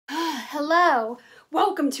Hello,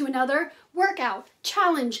 welcome to another workout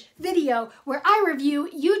challenge video where I review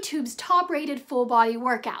YouTube's top-rated full body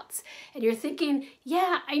workouts. And you're thinking,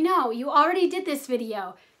 yeah, I know, you already did this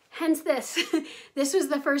video. Hence this. This was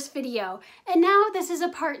the first video. And now this is a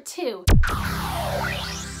part 2.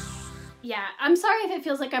 Yeah, I'm sorry if it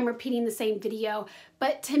feels like I'm repeating the same video,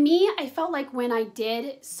 but to me, I felt like when I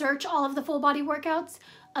did search all of the full body workouts,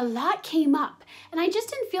 a lot came up, and I just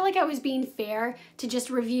didn't feel like I was being fair to just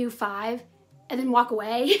review 5 and then walk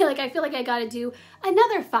away. Like, I feel like I gotta do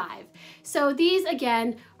another 5. So these,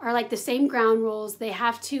 again, are like the same ground rules. They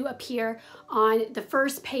have to appear on the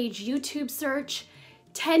first page YouTube search,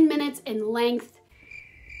 10 minutes in length,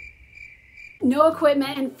 no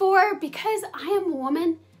equipment, and 4, because I am a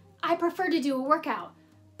woman, I prefer to do a workout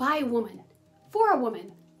by a woman, for a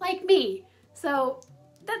woman, like me. So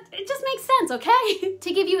it just makes sense, okay?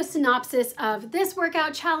 To give you a synopsis of this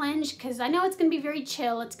workout challenge, because I know it's gonna be very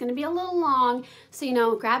chill, it's gonna be a little long, so you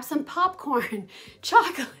know, grab some popcorn,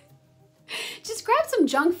 chocolate, just grab some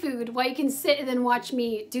junk food while you can sit and then watch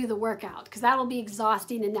me do the workout, because that'll be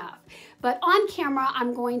exhausting enough. But on camera,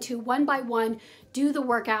 I'm going to one by one do the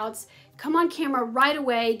workouts, come on camera right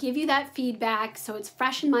away, give you that feedback so it's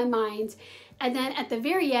fresh in my mind. And then at the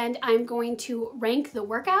very end, I'm going to rank the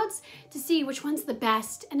workouts to see which one's the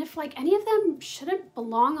best and if like any of them shouldn't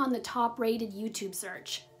belong on the top rated YouTube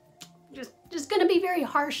search. Just gonna be very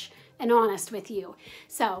harsh and honest with you.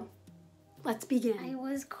 So let's begin. I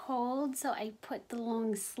was cold, so I put the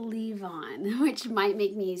long sleeve on, which might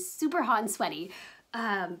make me super hot and sweaty.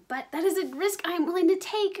 But that is a risk I'm willing to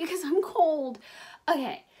take because I'm cold.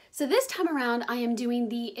 Okay. So this time around, I am doing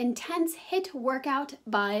the Intense HIIT workout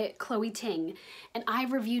by Chloe Ting. And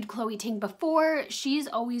I've reviewed Chloe Ting before. She's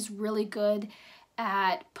always really good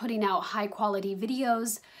at putting out high quality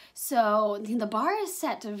videos. So the bar is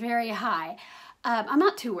set very high. I'm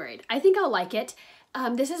not too worried. I think I'll like it.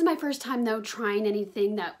 This is my first time though trying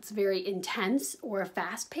anything that's very intense or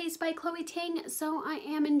fast paced by Chloe Ting. So I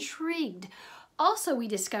am intrigued. Also, we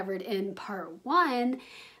discovered in part 1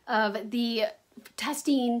 of the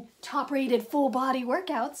testing top-rated full body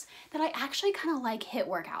workouts that I actually kind of like HIIT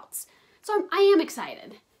workouts. So I am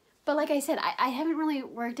excited. But like I said, I haven't really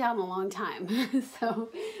worked out in a long time. So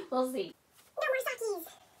we'll see. No more sockies.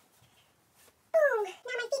 Boom.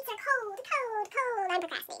 Now my feet are cold, cold, cold. I'm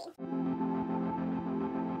procrastinating.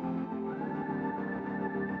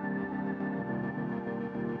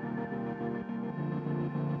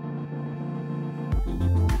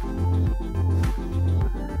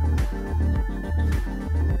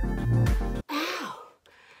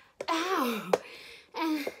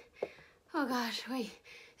 Oh gosh, wait,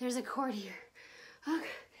 there's a cord here. Okay,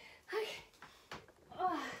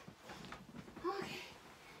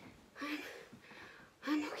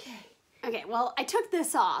 I'm okay. Okay, well, I took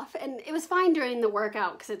this off and it was fine during the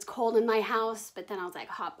workout because it's cold in my house, but then I was like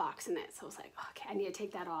hot boxing it. So I was like, okay, I need to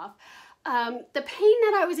take that off. The pain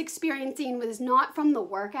that I was experiencing was not from the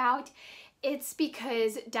workout. It's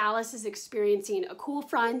because Dallas is experiencing a cool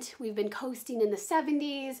front. We've been coasting in the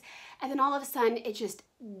 70s, and then all of a sudden it just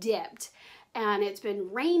dipped. And it's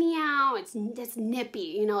been rainy out, it's nippy,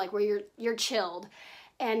 you know, like where you're chilled.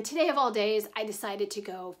 And today of all days, I decided to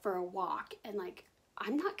go for a walk, and like,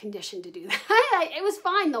 I'm not conditioned to do that. It was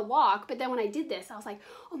fine, the walk, but then when I did this, I was like,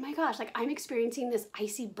 oh my gosh, like I'm experiencing this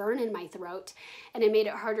icy burn in my throat, and it made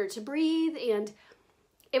it harder to breathe, and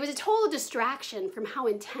it was a total distraction from how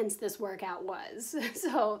intense this workout was.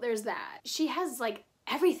 So there's that. She has like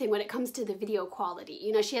everything when it comes to the video quality.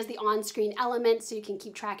 You know, she has the on-screen elements so you can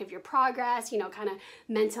keep track of your progress, you know, kind of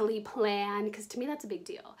mentally plan, because to me that's a big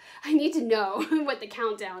deal. I need to know what the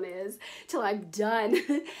countdown is till I'm done.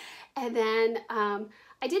 And then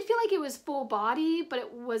I did feel like it was full body, but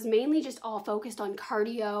it was mainly just all focused on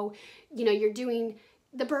cardio. You know, you're doing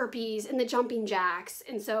the burpees and the jumping jacks,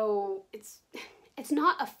 and so it's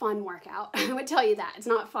not a fun workout. I would tell you that. It's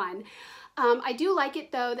not fun. I do like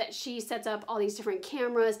it though that she sets up all these different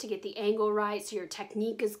cameras to get the angle right so your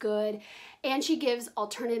technique is good. And she gives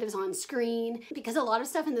alternatives on screen because a lot of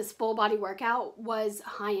stuff in this full body workout was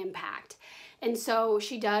high impact. And so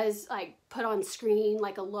she does like put on screen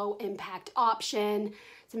like a low impact option,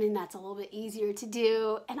 something that's a little bit easier to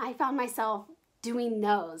do. And I found myself doing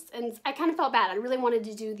those and I kind of felt bad. I really wanted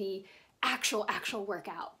to do the actual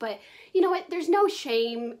workout, but you know what, there's no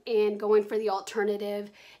shame in going for the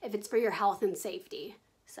alternative if it's for your health and safety.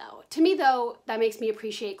 So to me though, that makes me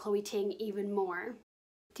appreciate Chloe Ting even more.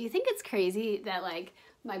 Do you think it's crazy that like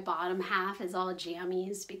my bottom half is all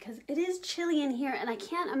jammies because it is chilly in here and I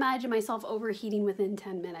can't imagine myself overheating within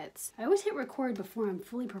 10 minutes. I always hit record before I'm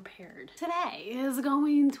fully prepared. Today is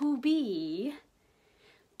going to be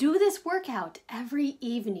Do This Workout Every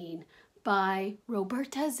Evening by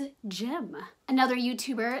Roberta's Gym. Another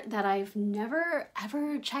YouTuber that I've never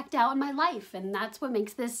ever checked out in my life, and that's what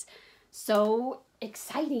makes this so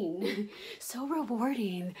exciting, so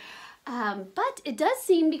rewarding. But it does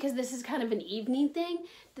seem, because this is kind of an evening thing,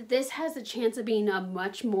 that this has a chance of being a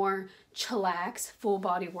much more chillax, full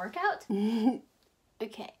body workout.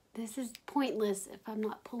 Okay, this is pointless if I'm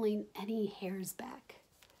not pulling any hairs back.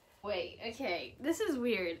 Wait, okay, this is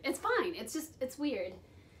weird. It's fine, it's weird.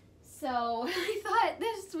 So I thought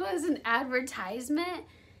this was an advertisement,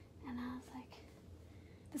 and I was like,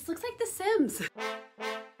 this looks like The Sims.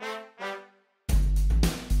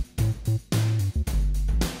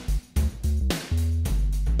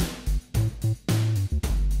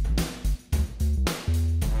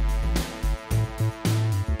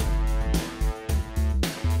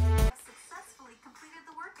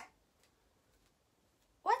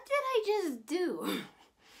 Just do? What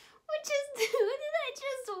did I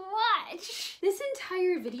just watch? This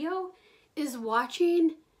entire video is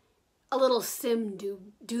watching a little sim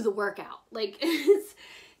do the workout. Like, it's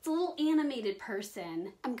a little animated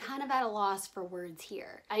person. I'm kind of at a loss for words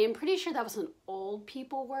here. I am pretty sure that was an old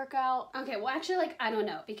people workout. Okay, well actually, like, I don't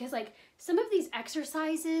know, because like some of these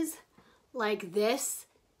exercises like this,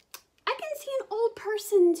 I can see an old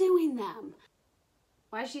person doing them.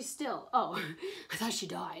 Why is she still? Oh, I thought she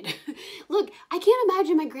died. Look, I can't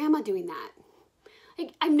imagine my grandma doing that.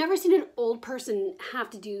 Like, I've never seen an old person have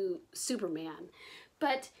to do Superman.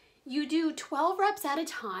 But you do 12 reps at a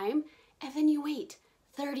time, and then you wait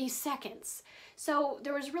 30 seconds. So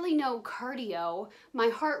there was really no cardio. My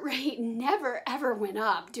heart rate never ever went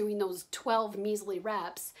up doing those 12 measly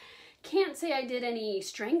reps. Can't say I did any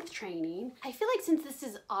strength training. I feel like since this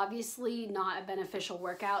is obviously not a beneficial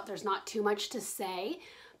workout, there's not too much to say,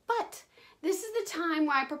 but this is the time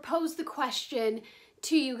where I propose the question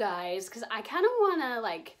to you guys, because I kind of want to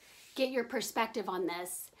like get your perspective on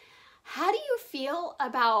this. How do you feel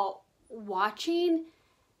about watching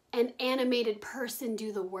an animated person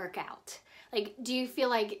do the workout? Like, do you feel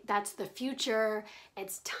like that's the future,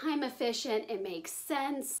 it's time efficient, it makes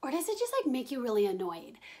sense? Or does it just like make you really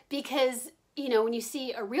annoyed? Because, you know, when you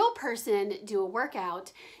see a real person do a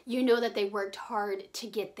workout, you know that they worked hard to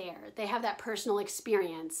get there. They have that personal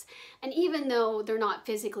experience. And even though they're not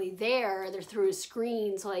physically there, they're through a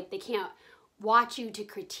screen, so like they can't watch you to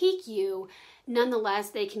critique you, nonetheless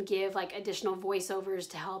they can give like additional voiceovers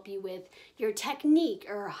to help you with your technique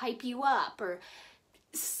or hype you up or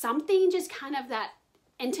something, just kind of that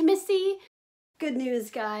intimacy. Good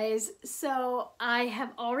news, guys. So I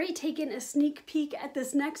have already taken a sneak peek at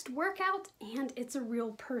this next workout, and it's a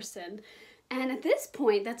real person. And at this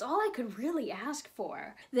point, that's all I could really ask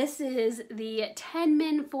for. This is the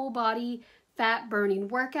 10-min full body fat burning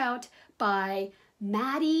workout by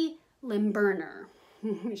Maddie Limburner.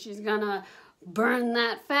 She's gonna burn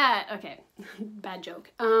that fat. Okay, bad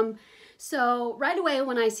joke. So right away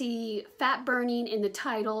when I see fat burning in the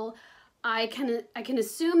title, I can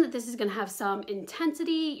assume that this is gonna have some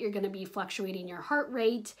intensity. You're gonna be fluctuating your heart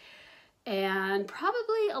rate and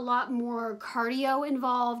probably a lot more cardio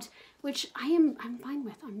involved, which I'm fine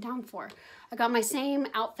with, I'm down for. I got my same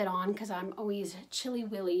outfit on because I'm always chilly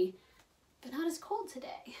willy, but not as cold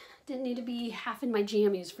today. Didn't need to be half in my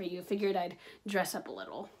jammies for you. Figured I'd dress up a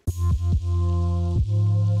little.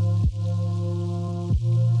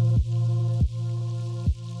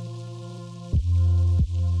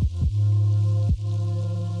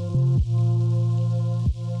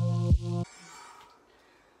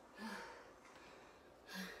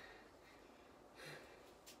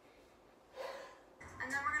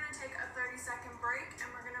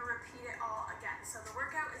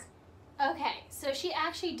 Okay, so she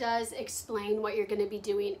actually does explain what you're going to be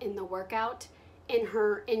doing in the workout in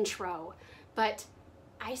her intro, but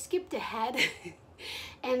I skipped ahead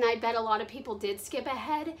and I bet a lot of people did skip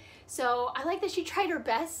ahead. So I like that she tried her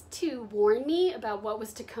best to warn me about what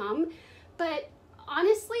was to come, but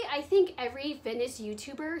honestly, I think every fitness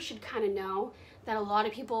YouTuber should kind of know that a lot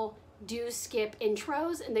of people do skip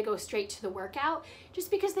intros and they go straight to the workout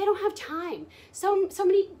just because they don't have time. So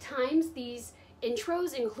many times these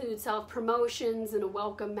intros include self-promotions and a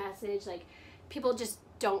welcome message. Like, people just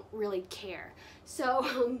don't really care.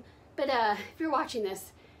 So, but if you're watching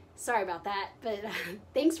this, sorry about that, but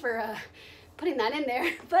thanks for putting that in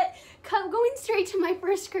there. But going straight to my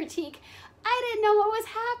first critique, I didn't know what was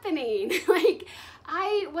happening. Like,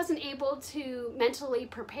 I wasn't able to mentally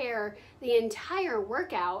prepare the entire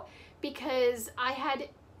workout because I had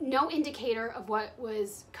no indicator of what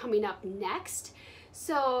was coming up next.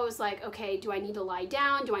 So I was like, okay, do I need to lie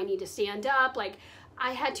down? Do I need to stand up? Like,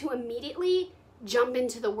 I had to immediately jump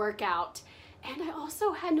into the workout. And I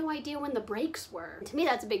also had no idea when the breaks were. To me,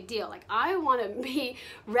 that's a big deal. Like, I want to be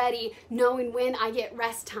ready knowing when I get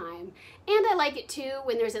rest time. And I like it too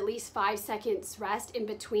when there's at least 5 seconds rest in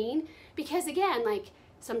between, because again, like,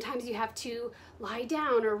 sometimes you have to lie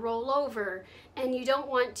down or roll over, and you don't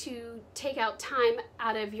want to take out time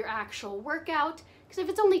out of your actual workout, because if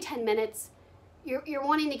it's only 10 minutes, you're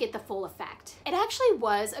wanting to get the full effect. It actually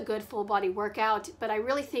was a good full body workout, but I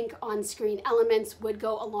really think on-screen elements would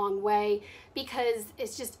go a long way, because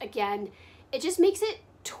it's just, again, it just makes it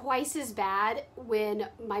twice as bad when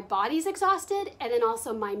my body's exhausted and then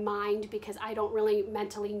also my mind, because I don't really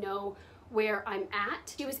mentally know where I'm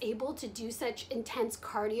at. She was able to do such intense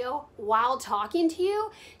cardio while talking to you,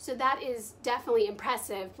 so that is definitely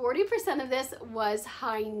impressive. 40% of this was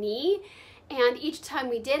high knee, and each time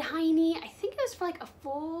we did high knee, I think it was for like a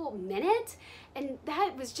full minute, and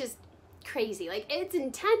that was just crazy. Like, it's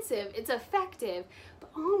intensive, it's effective,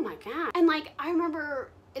 but oh my God. And like, I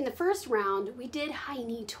remember in the first round, we did high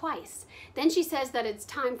knee twice. Then she says that it's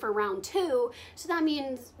time for round 2, so that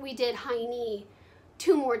means we did high knee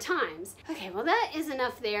 2 more times. Okay, well, that is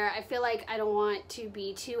enough there. I feel like I don't want to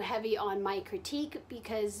be too heavy on my critique,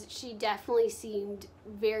 because she definitely seemed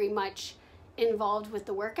very much involved with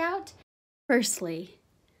the workout. Firstly,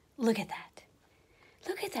 look at that.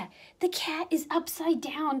 Look at that. The cat is upside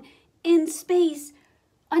down in space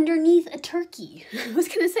underneath a turkey. I was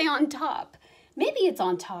gonna say on top. Maybe it's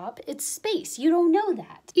on top. It's space. You don't know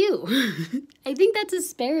that. Ew. I think that's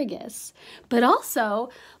asparagus. But also,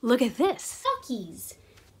 look at this. Sockies.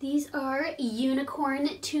 These are Unicorn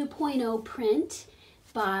 2.0 print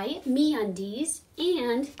by MeUndies,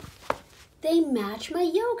 and they match my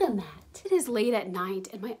yoga mat. It is late at night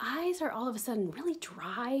and my eyes are all of a sudden really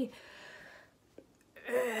dry.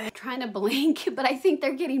 Trying to blink, but I think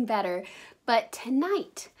they're getting better. But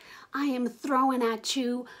tonight, I am throwing at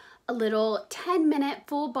you a little 10-minute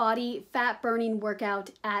full body fat burning workout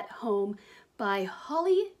at home by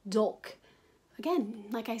Holly Dolk. Again,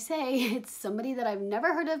 like I say, it's somebody that I've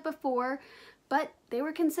never heard of before, but they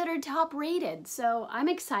were considered top rated, so I'm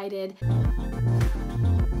excited.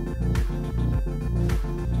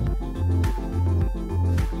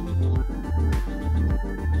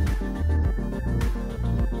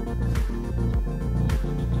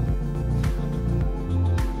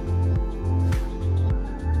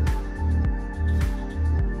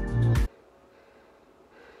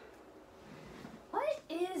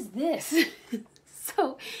 This.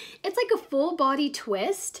 So it's like a full body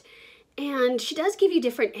twist, and she does give you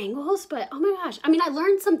different angles, but oh my gosh, I mean, I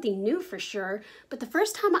learned something new for sure, but the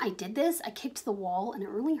first time I did this, I kicked the wall and it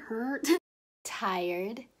really hurt.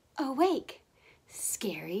 Tired, awake,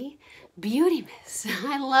 scary, beauty-miss.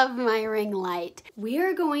 I love my ring light. We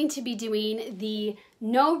are going to be doing the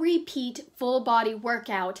no repeat full body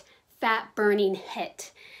workout fat burning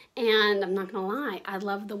HIIT. And I'm not gonna lie, I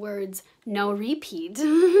love the words no repeat.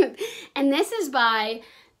 And this is by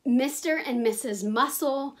Mr. and Mrs.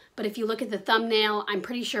 Muscle, but if you look at the thumbnail, I'm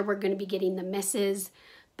pretty sure we're gonna be getting the Mrs.,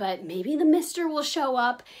 but maybe the Mr. will show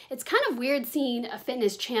up. It's kind of weird seeing a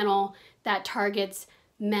fitness channel that targets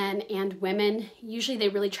men and women. Usually they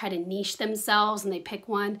really try to niche themselves and they pick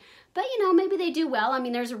one, but you know, maybe they do well. I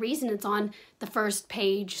mean, there's a reason it's on the first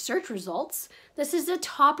page search results. This is a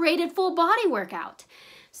top-rated full body workout.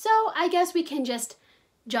 So I guess we can just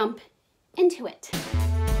jump into it.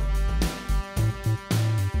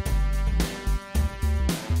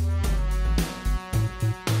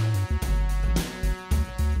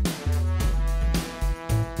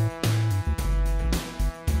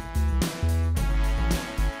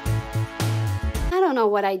 I don't know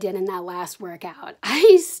what I did in that last workout.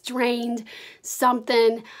 I strained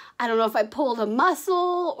something. I don't know if I pulled a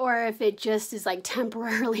muscle or if it just is like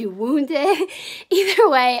temporarily wounded. Either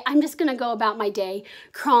way, I'm just gonna go about my day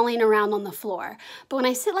crawling around on the floor. But when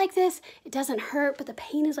I sit like this, it doesn't hurt, but the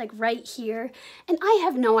pain is like right here. And I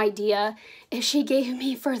have no idea if she gave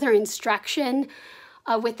me further instruction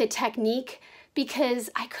with the technique, because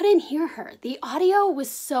I couldn't hear her. The audio was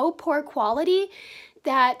so poor quality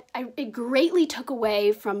that it greatly took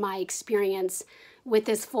away from my experience with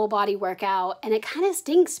this full body workout. And it kind of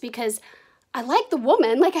stinks because I like the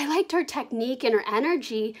woman, like I liked her technique and her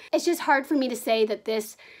energy. It's just hard for me to say that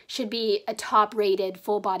this should be a top rated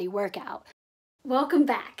full body workout. Welcome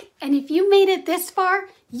back. And if you made it this far,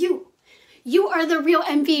 you are the real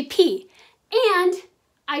MVP. And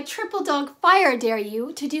I triple dog fire dare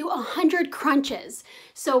you to do 100 crunches.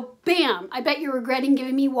 So bam, I bet you're regretting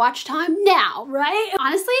giving me watch time now, right?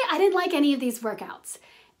 Honestly, I didn't like any of these workouts.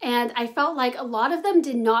 and I felt like a lot of them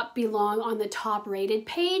did not belong on the top rated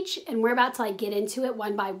page, and we're about to like get into it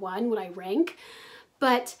one by one when I rank.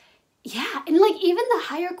 But yeah, and like even the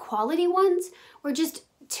higher quality ones were just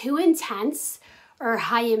too intense or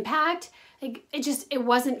high impact. Like it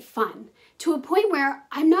wasn't fun, to a point where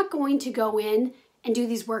I'm not going to go in and do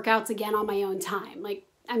these workouts again on my own time. Like,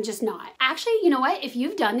 I'm just not. Actually, you know what? If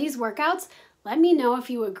you've done these workouts, let me know if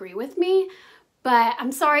you agree with me. But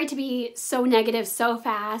I'm sorry to be so negative so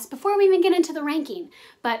fast before we even get into the ranking.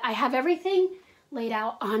 But I have everything laid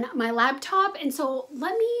out on my laptop, and so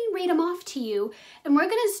let me read them off to you. And we're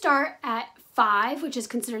gonna start at 5, which is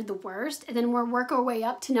considered the worst, and then we'll work our way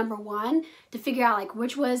up to number 1 to figure out like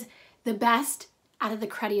which was the best out of the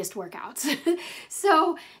cruddiest workouts.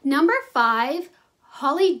 So number 5,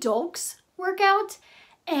 Holly Dolk's workout.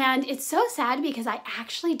 And it's so sad because I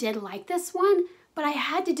actually did like this one, but I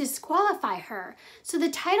had to disqualify her. So the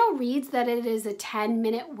title reads that it is a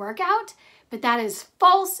 10-minute workout, but that is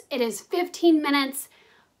false. It is 15 minutes,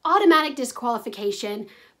 automatic disqualification.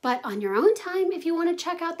 But on your own time, if you want to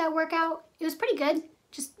check out that workout, it was pretty good.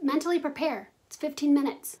 Just mentally prepare. It's 15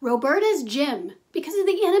 minutes. Roberta's Gym, because of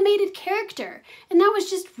the animated character. And that was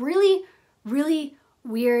just really, really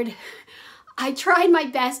weird. I tried my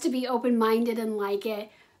best to be open-minded and like it,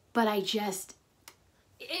 but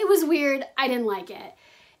it was weird. I didn't like it.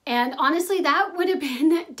 And honestly, that would have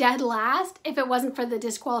been dead last if it wasn't for the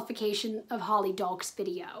disqualification of Holly Dolk's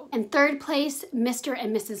video. And third place, Mr.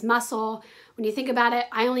 and Mrs. Muscle. When you think about it,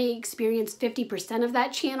 I only experienced 50% of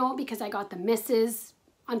that channel because I got the Mrs.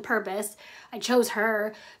 on purpose. I chose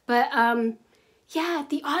her. But yeah,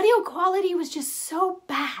 the audio quality was just so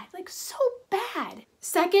bad, like so bad.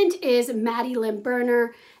 Second is Maddie Lynn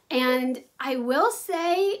Burner. And I will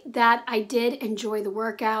say that I did enjoy the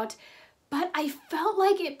workout, but I felt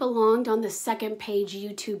like it belonged on the second page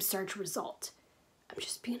YouTube search result. I'm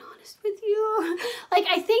just being honest with you. Like,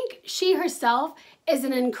 I think she herself is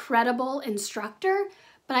an incredible instructor,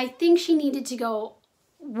 but I think she needed to go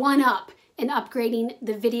one up in upgrading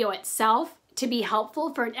the video itself to be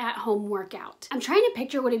helpful for an at-home workout. I'm trying to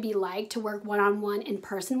picture what it'd be like to work one-on-one in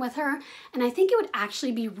person with her, and I think it would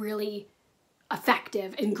actually be really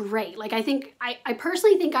effective and great. Like, I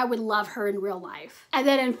personally think I would love her in real life. And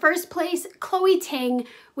then in first place, Chloe Ting,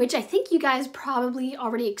 which I think you guys probably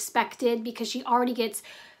already expected because she already gets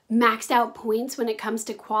maxed out points when it comes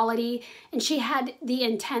to quality, and she had the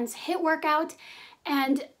intense HIIT workout,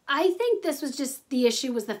 and I think this was just the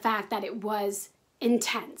issue was the fact that it was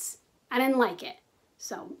intense. I didn't like it.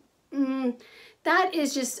 So that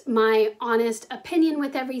is just my honest opinion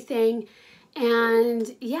with everything.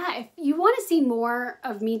 And yeah, if you want to see more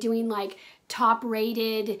of me doing like top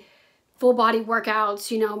rated full body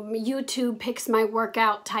workouts, you know, YouTube picks my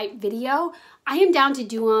workout type video, I am down to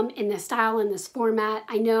do them in this style, in this format.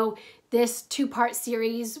 I know this 2-part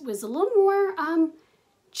series was a little more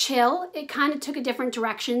chill. It kind of took a different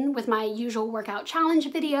direction with my usual workout challenge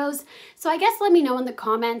videos. So I guess let me know in the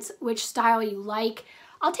comments which style you like.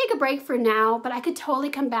 I'll take a break for now, but I could totally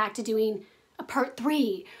come back to doing a part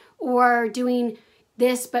 3 or doing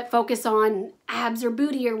this but focus on abs or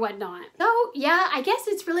booty or whatnot. So yeah, I guess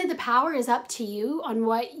it's really the power is up to you on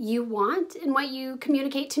what you want and what you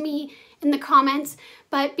communicate to me in the comments.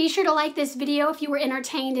 But be sure to like this video if you were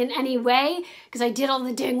entertained in any way, because I did all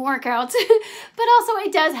the dang workouts. But also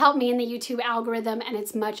it does help me in the YouTube algorithm and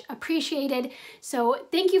it's much appreciated. So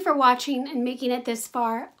thank you for watching and making it this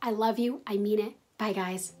far. I love you. I mean it. Bye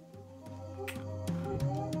guys.